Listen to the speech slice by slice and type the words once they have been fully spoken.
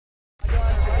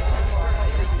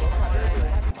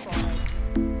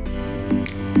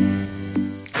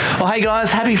Well, hey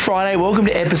guys, happy Friday. Welcome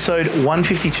to episode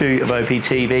 152 of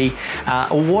Optv.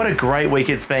 What a great week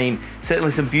it's been.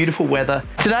 Certainly some beautiful weather.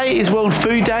 Today is World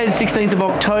Food Day, the 16th of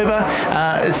October.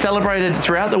 It's celebrated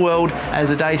throughout the world as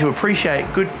a day to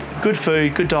appreciate good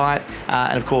food, good diet,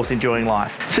 and of course enjoying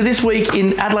life. So this week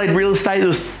in Adelaide real estate, there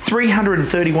was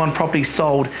 331 properties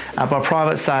sold by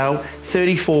private sale,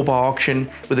 34 by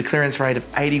auction, with a clearance rate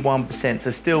of 81%.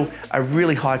 So still a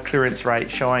really high clearance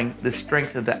rate, showing the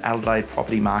strength of the Adelaide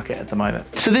property market at the moment.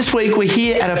 So this week we're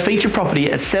here at a feature property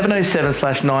at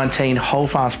 707/19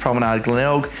 Holdfast Promenade,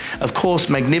 Glenelg. Of course,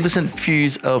 magnificent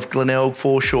views of Glenelg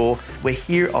foreshore. We're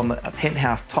here on the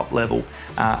penthouse top level,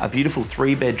 a beautiful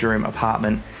 3-bedroom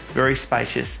apartment, very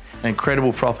spacious, an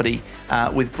incredible property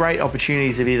with great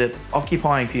opportunities of either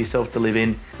occupying for yourself to live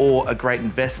in or a great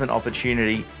investment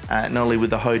opportunity, not only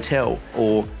with the hotel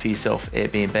or for yourself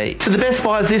Airbnb. So the best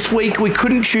buys this week, we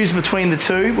couldn't choose between the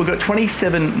two. We've got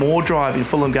 27 Moore Drive in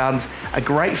Fulham Gardens, a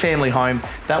great family home.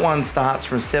 That one starts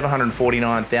from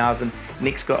 $749,000.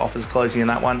 Nick's got offers closing on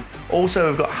that one. Also,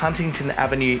 we've got Huntington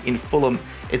Avenue in Fulham.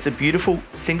 It's a beautiful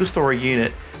single-story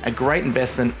unit, a great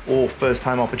investment or first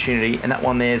home opportunity, and that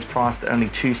one there is priced at only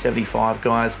 $275,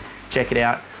 guys. Check it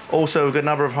out. Also, we've got a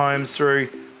number of homes through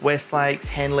West Lakes,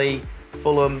 Henley,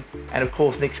 Fulham, and of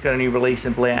course Nick's got a new release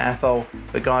in Blair Athol.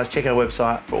 But guys, check our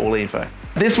website for all the info.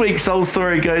 This week's Soul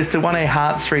Story goes to 1A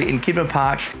Hart Street in Kidman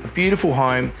Park, a beautiful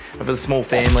home for the small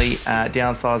family,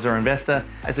 downsizer or investor.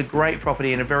 It's a great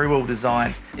property and a very well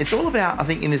designed. It's all about, I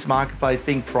think, in this marketplace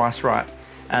being priced right.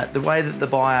 The way that the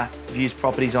buyer views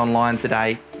properties online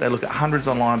today, they look at hundreds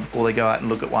online before they go out and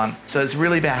look at one. So it's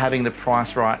really about having the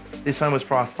price right. This home was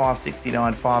priced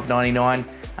 $569, $599.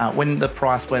 When the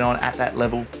price went on at that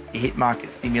level, it hit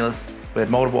market stimulus. We had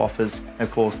multiple offers, and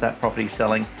of course that property's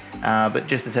selling. But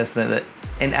just a testament that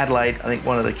in Adelaide, I think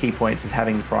one of the key points is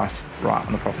having the price right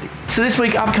on the property. So this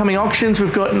week, upcoming auctions,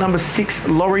 we've got number 6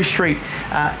 Laurie Street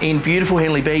in beautiful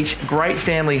Henley Beach. Great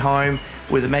family home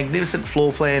with a magnificent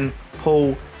floor plan,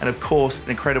 pool, and of course an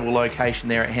incredible location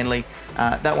there at Henley.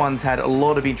 That one's had a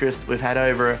lot of interest. We've had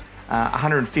over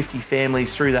 150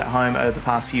 families through that home over the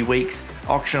past few weeks.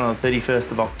 Auction on the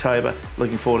 31st of October.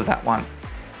 Looking forward to that one.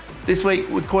 This week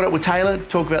we caught up with Taylor to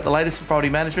talk about the latest in property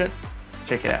management.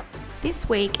 Check it out. This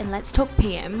week in Let's Talk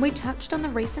PM, we touched on the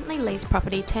recently leased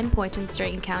property 10 Poynton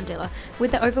Street in Cowndilla,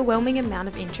 with the overwhelming amount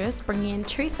of interest bringing in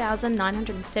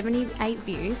 2,978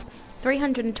 views,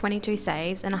 322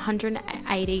 saves and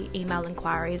 180 email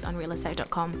inquiries on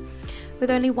realestate.com. With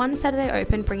only one Saturday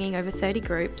open bringing over 30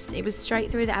 groups, it was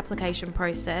straight through the application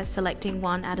process, selecting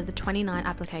one out of the 29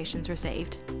 applications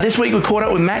received. This week we caught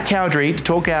up with Matt Cowdrey to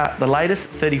talk about the latest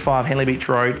 35 Henley Beach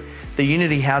Road, the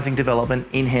Unity housing development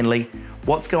in Henley,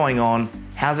 what's going on,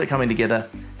 how's it coming together,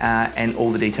 and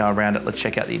all the detail around it. Let's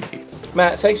check out the interview.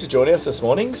 Matt, thanks for joining us this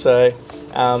morning. So,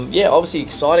 yeah, obviously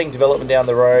exciting development down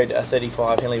the road,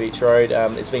 35 Henley Beach Road.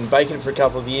 It's been vacant for a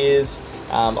couple of years.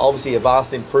 Obviously a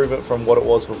vast improvement from what it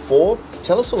was before.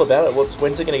 Tell us all about it.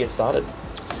 When's it going to get started?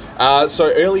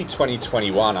 So early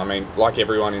 2021, I mean, like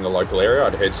everyone in the local area,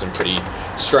 I'd heard some pretty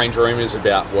strange rumours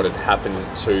about what had happened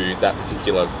to that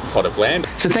particular plot of land.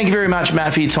 So thank you very much,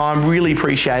 Matt, for your time. Really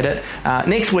appreciate it.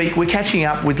 Next week, we're catching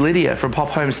up with Lydia from Pop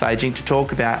Home Staging to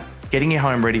talk about getting your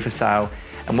home ready for sale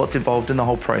and what's involved in the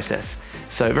whole process.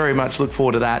 So very much look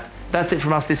forward to that. That's it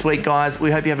from us this week, guys.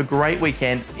 We hope you have a great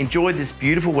weekend. Enjoy this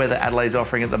beautiful weather Adelaide's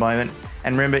offering at the moment.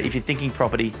 And remember, if you're thinking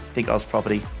property, think Oz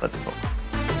Property. Let's talk.